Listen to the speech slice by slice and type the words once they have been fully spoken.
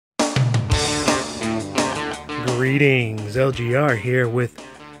Greetings, LGR here with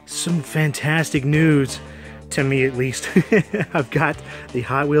some fantastic news, to me at least. I've got the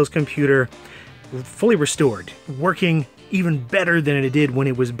Hot Wheels computer fully restored, working even better than it did when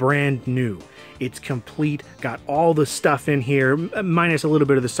it was brand new. It's complete, got all the stuff in here, minus a little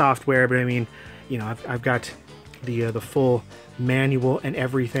bit of the software, but I mean, you know, I've got the full manual and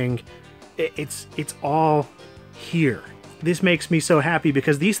everything. It's all here. This makes me so happy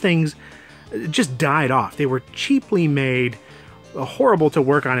because these things just died off. They were cheaply made, horrible to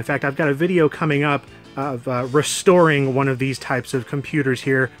work on. In fact, I've got a video coming up of restoring one of these types of computers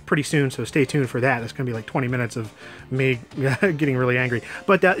here pretty soon, so stay tuned for that. It's going to be like 20 minutes of me getting really angry.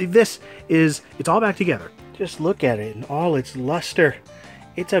 But it's all back together. Just look at it in all its luster.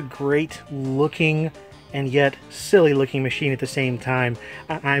 It's a great looking and yet silly looking machine at the same time.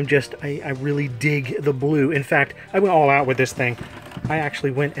 I really dig the blue. In fact, I went all out with this thing. I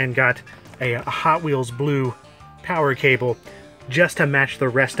actually went and got a Hot Wheels blue power cable just to match the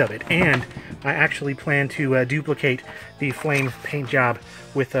rest of it. And I actually plan to duplicate the flame paint job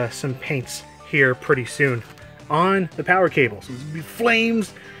with some paints here pretty soon on the power cable. So there's be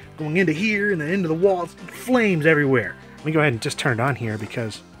flames going into here and then into the walls, flames everywhere. Let me go ahead and just turn it on here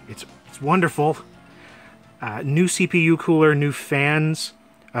because it's wonderful. New CPU cooler, new fans,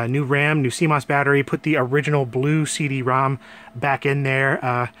 new RAM, new CMOS battery, put the original blue CD-ROM back in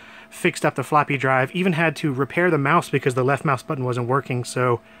there, fixed up the floppy drive, even had to repair the mouse because the left mouse button wasn't working,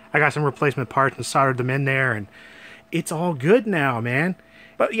 so I got some replacement parts and soldered them in there, and it's all good now, man.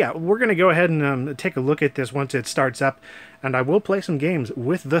 But yeah, we're going to go ahead and take a look at this once it starts up, and I will play some games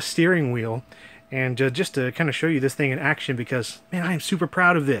with the steering wheel, and just to kind of show you this thing in action because, man, I am super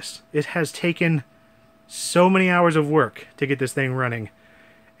proud of this. It has taken so many hours of work to get this thing running,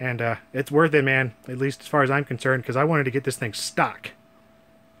 and it's worth it, man, at least as far as I'm concerned, because I wanted to get this thing stock.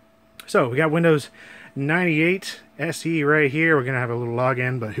 So we got Windows 98 SE right here. We're gonna have a little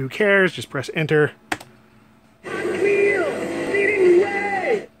login, but who cares? Just press enter. Hot Wheels leading the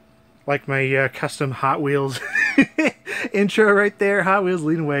way. Like my custom Hot Wheels intro right there. Hot Wheels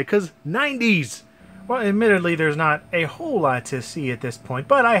leading the way, because 90s. Well, admittedly, there's not a whole lot to see at this point,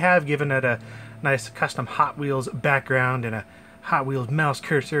 but I have given it a nice custom Hot Wheels background and a Hot Wheels mouse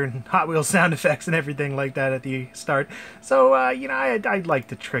cursor and Hot Wheels sound effects and everything like that at the start. So, you know, I'd like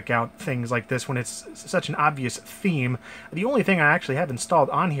to trick out things like this when it's such an obvious theme. The only thing I actually have installed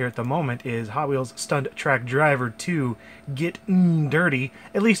on here at the moment is Hot Wheels Stunt Track Driver 2 Get Dirty,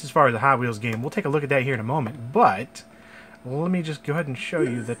 at least as far as the Hot Wheels game. We'll take a look at that here in a moment, but let me just go ahead and show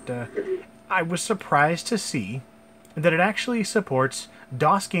you that I was surprised to see that it actually supports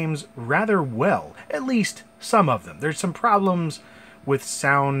DOS games rather well, at least some of them. There's some problems with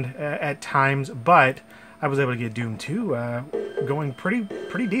sound at times, but I was able to get Doom 2 going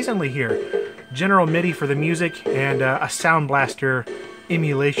pretty decently here. General MIDI for the music and a Sound Blaster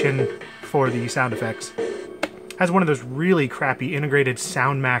emulation for the sound effects. Has one of those really crappy integrated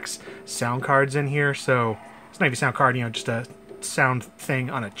SoundMax sound cards in here, so it's not even a sound card, you know, just a sound thing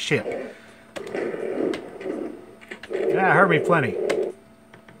on a chip. Yeah, hurt me plenty.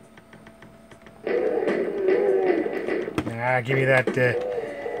 Give me that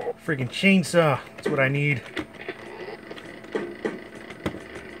freaking chainsaw. That's what I need.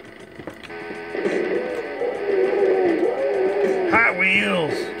 Hot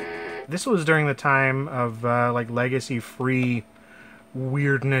Wheels! This was during the time of like legacy-free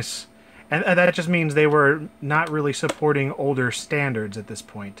weirdness. And that just means they were not really supporting older standards at this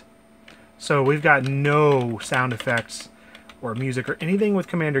point. So we've got no sound effects or music or anything with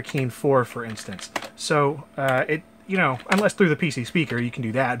Commander Keen 4, for instance. So you know, unless through the PC speaker, you can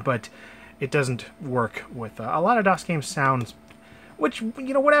do that, but it doesn't work with a lot of DOS games sounds, which,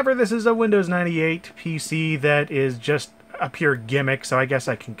 you know, whatever, this is a Windows 98 PC that is just a pure gimmick, so I guess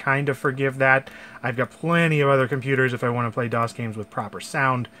I can kind of forgive that. I've got plenty of other computers if I want to play DOS games with proper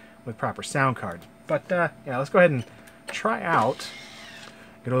sound cards. But, yeah, let's go ahead and try out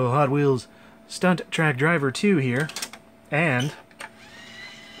good old Hot Wheels Stunt Track Driver 2 here, and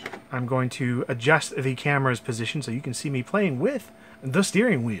I'm going to adjust the camera's position so you can see me playing with the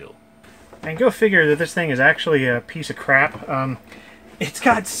steering wheel. And go figure that this thing is actually a piece of crap. It's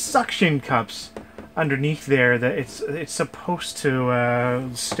got suction cups underneath there that it's supposed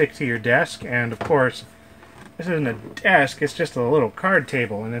to stick to your desk, and of course this isn't a desk, it's just a little card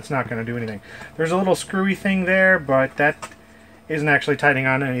table, and it's not going to do anything. There's a little screwy thing there, but that isn't actually tightening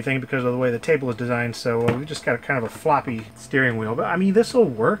on anything because of the way the table is designed, so we've just got kind of a floppy steering wheel. But I mean, this will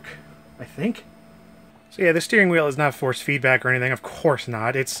work, I think. So yeah, the steering wheel is not force feedback or anything, of course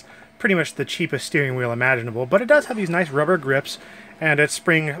not. It's pretty much the cheapest steering wheel imaginable, but it does have these nice rubber grips, and it's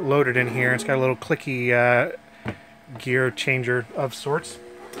spring loaded in here. It's got a little clicky gear changer of sorts.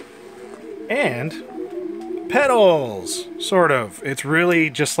 And pedals, sort of. It's really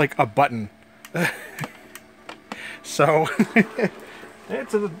just like a button. So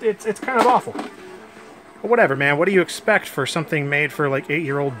it's kind of awful. But whatever, man. What do you expect for something made for like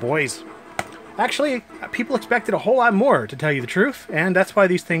 8-year-old boys? Actually, people expected a whole lot more, to tell you the truth, and that's why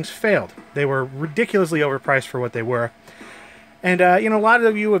these things failed. They were ridiculously overpriced for what they were. And, you know, a lot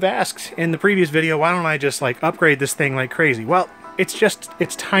of you have asked in the previous video, why don't I just, like, upgrade this thing like crazy? Well, it's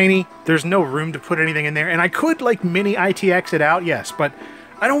tiny. There's no room to put anything in there. And I could, like, mini ITX it out, yes, but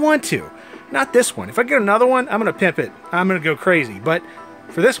I don't want to. Not this one. If I get another one, I'm going to pimp it. I'm going to go crazy. But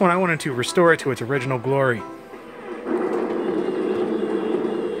for this one, I wanted to restore it to its original glory.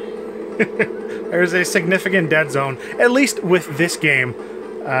 There's a significant dead zone, at least with this game.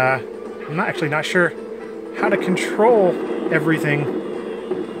 I'm not sure how to control everything.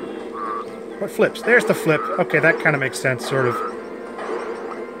 What flips? There's the flip. Okay, that kind of makes sense, sort of.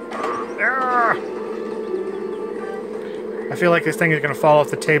 Ah! I feel like this thing is going to fall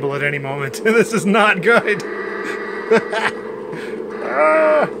off the table at any moment. This is not good.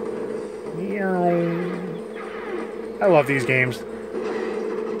 Ah! I love these games.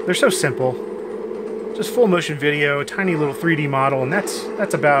 They're so simple. Just full motion video, tiny little 3D model, and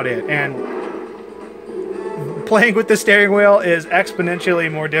that's about it. And playing with the steering wheel is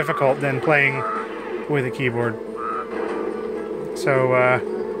exponentially more difficult than playing with a keyboard. So,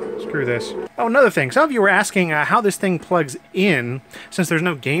 screw this. Oh, another thing. Some of you were asking how this thing plugs in, since there's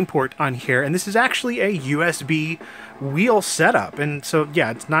no game port on here, and this is actually a USB wheel setup. And so,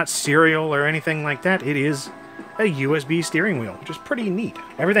 yeah, it's not serial or anything like that. It is a USB steering wheel, which is pretty neat.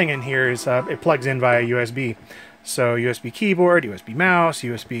 Everything in here is it plugs in via USB. So USB keyboard, USB mouse,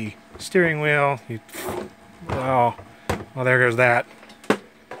 USB steering wheel. Oh, well, there goes that.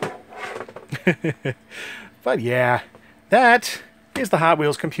 But yeah, that is the Hot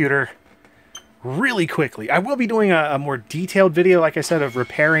Wheels computer really quickly. I will be doing a more detailed video, like I said, of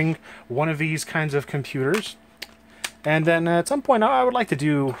repairing one of these kinds of computers. And then at some point, I would like to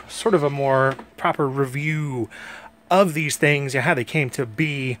do sort of a more proper review of these things, how they came to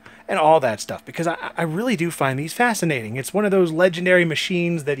be, and all that stuff. Because I really do find these fascinating. It's one of those legendary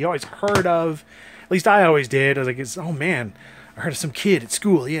machines that you always heard of. At least I always did. I was like, oh man, I heard of some kid at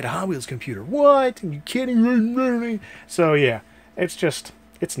school. He had a Hot Wheels computer. What? Are you kidding? So yeah, it's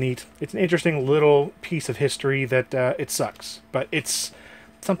neat. It's an interesting little piece of history that it sucks. But it's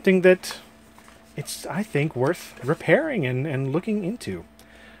something that it's, I think, worth repairing and looking into.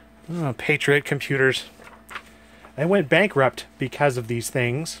 Oh, Patriot computers. They went bankrupt because of these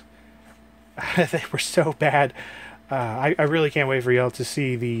things. They were so bad. I really can't wait for y'all to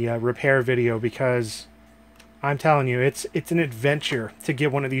see the repair video, because I'm telling you, it's an adventure to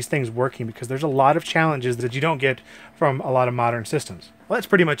get one of these things working, because there's a lot of challenges that you don't get from a lot of modern systems. Well, that's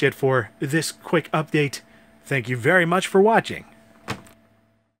pretty much it for this quick update. Thank you very much for watching.